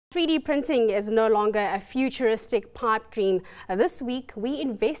3D printing is no longer a futuristic pipe dream. This week, we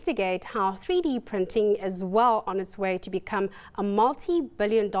investigate how 3D printing is well on its way to become a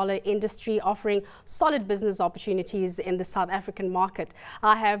multi-billion-dollar industry offering solid business opportunities in the South African market.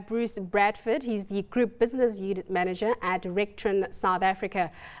 I have Bruce Bradford. He's the Group Business Unit Manager at Rectron SA,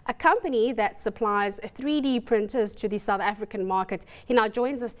 a company that supplies 3D printers to the South African market. He now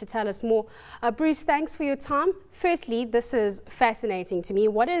joins us to tell us more. Bruce, thanks for your time. Firstly, this is fascinating to me.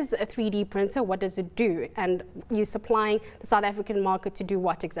 What is a 3D printer? What does it do? And you're supplying the South African market to do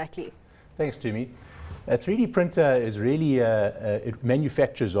what exactly? Thanks, Tumi. A 3D printer is really, it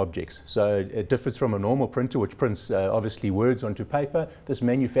manufactures objects. So it differs from a normal printer, which prints obviously words onto paper. This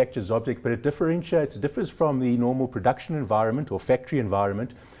manufactures objects, but it differs from the normal production environment or factory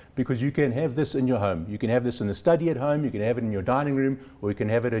environment, because you can have this in your home. You can have this in the study at home, you can have it in your dining room, or you can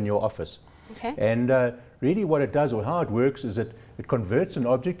have it in your office. Okay. And really what it does, or how it works, is it converts an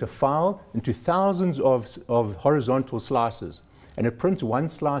object, a file, into thousands of horizontal slices. And it prints one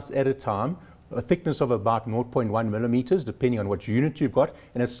slice at a time, a thickness of about 0.1 millimeters, depending on what unit you've got.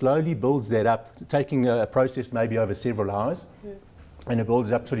 And it slowly builds that up, taking a process maybe over several hours. And it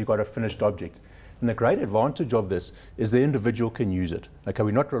builds up till you've got a finished object. And the great advantage of this is the individual can use it. Okay, we're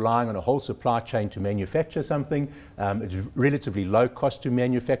not relying on a whole supply chain to manufacture something. It's relatively low cost to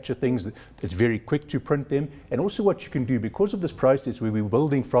manufacture things. It's very quick to print them. And also what you can do, because of this process where we're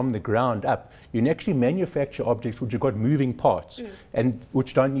building from the ground up, you can actually manufacture objects which have got moving parts and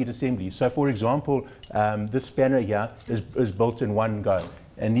which don't need assembly. So for example, this spanner here is built in one go.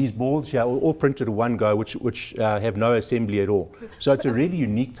 And these balls here are all printed in one go, which have no assembly at all. So it's a really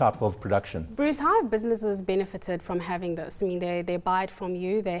unique type of production. Bruce, how have businesses benefited from having this? I mean, they buy it from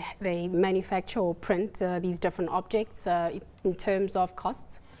you, they manufacture or print these different objects in terms of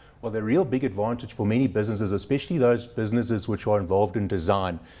costs? Well, the real big advantage for many businesses, especially those businesses which are involved in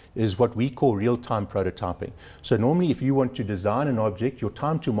design, is what we call real-time prototyping. So normally if you want to design an object, your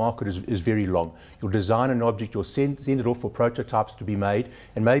time to market is very long. You'll design an object, you'll send it off for prototypes to be made,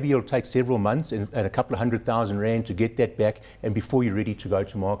 and maybe it'll take several months and a couple of $100,000 to get that back and before you're ready to go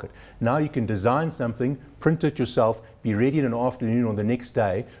to market. Now you can design something, print it yourself, be ready in an afternoon or the next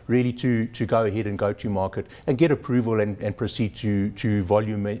day, ready to go ahead and go to market and get approval and proceed to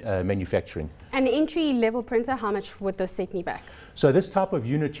volume manufacturing. An entry-level printer, how much would this set me back? So this type of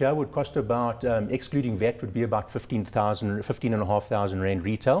unit here would cost about, excluding VAT, would be about 15,500 Rand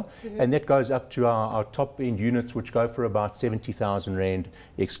retail. And that goes up to our top-end units, which go for about 70,000 Rand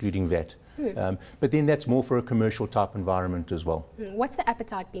excluding VAT. But then that's more for a commercial type environment as well. What's the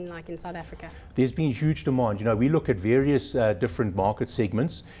appetite been like in South Africa? There's been huge demand. You know, we look at various different market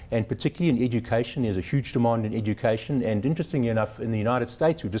segments, and particularly in education, there's a huge demand in education. And interestingly enough, in the United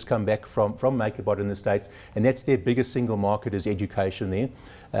States, we've just come back from MakerBot in the States, and that's their biggest single market is education there.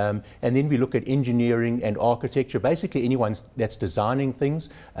 And then we look at engineering and architecture, basically anyone that's designing things,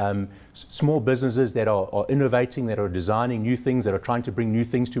 small businesses that are innovating, that are designing new things, that are trying to bring new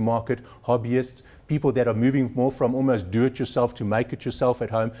things to market, hobbyists, people that are moving more from almost do-it-yourself to make-it-yourself at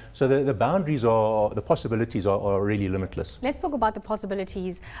home. So the boundaries the possibilities are really limitless. Let's talk about the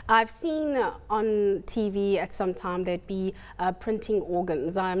possibilities. I've seen on TV at some time there'd be printing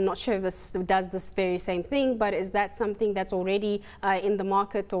organs. I'm not sure if this does this very same thing, but is that something that's already in the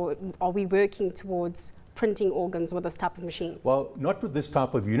market, or are we working towards printing organs with this type of machine? Well, not with this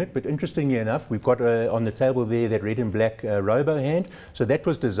type of unit, but interestingly enough, we've got on the table there that red and black robo hand. So that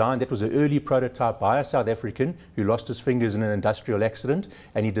was designed, that was an early prototype by a South African who lost his fingers in an industrial accident,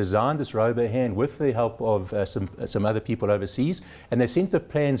 and he designed this robo hand with the help of some other people overseas, and they sent the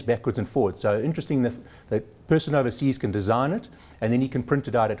plans backwards and forwards. So interesting that the person overseas can design it, and then he can print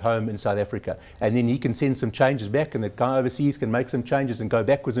it out at home in South Africa, and then he can send some changes back, and the guy overseas can make some changes and go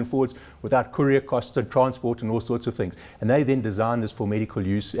backwards and forwards without courier costs and transport and all sorts of things. And they then designed this for medical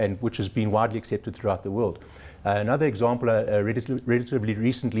use, and which has been widely accepted throughout the world. Another example, relatively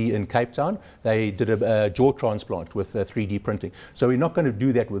recently in Cape Town, they did a jaw transplant with 3D printing. So we're not going to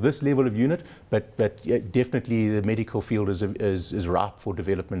do that with this level of unit, but definitely the medical field is ripe for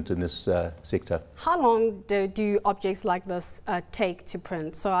development in this sector. How long do objects like this take to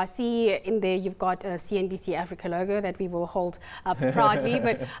print? So I see in there you've got a CNBC Africa logo that we will hold up proudly,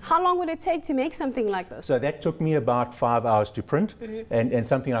 but how long would it take to make something like this? So that took me about 5 hours to print, and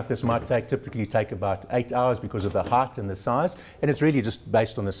something like this might typically take about 8 hours because of the height and the size, and it's really just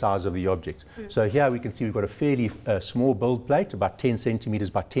based on the size of the object. So here we can see we've got a fairly small build plate, about 10 centimeters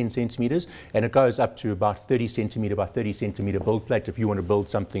by 10 centimeters, and it goes up to about 30 centimeter by 30 centimeter build plate if you want to build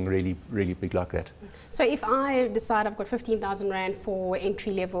something really, really big like that. So if I decide I've got 15,000 Rand for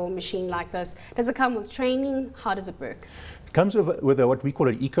entry-level machine like this, does it come with training? How does it work? It comes with what we call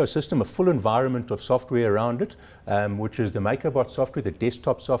an ecosystem, a full environment of software around it, which is the MakerBot software, the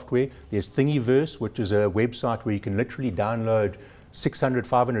desktop software. There's Thingiverse, which is a website where you can literally download 600,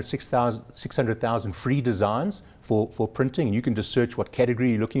 500, 600,000 free designs for printing, and you can just search what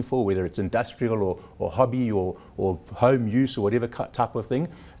category you're looking for, whether it's industrial or hobby or home use or whatever type of thing.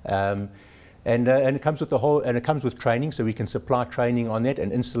 And it comes with it comes with training, so we can supply training on that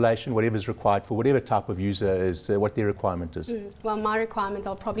and installation, whatever is required for whatever type of user is, what their requirement is. Well, my requirements,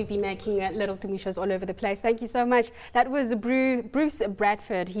 I'll probably be making little Tumishas all over the place. Thank you so much. That was Bruce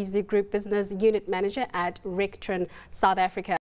Bradford. He's the Group Business Unit Manager at Rectron, South Africa.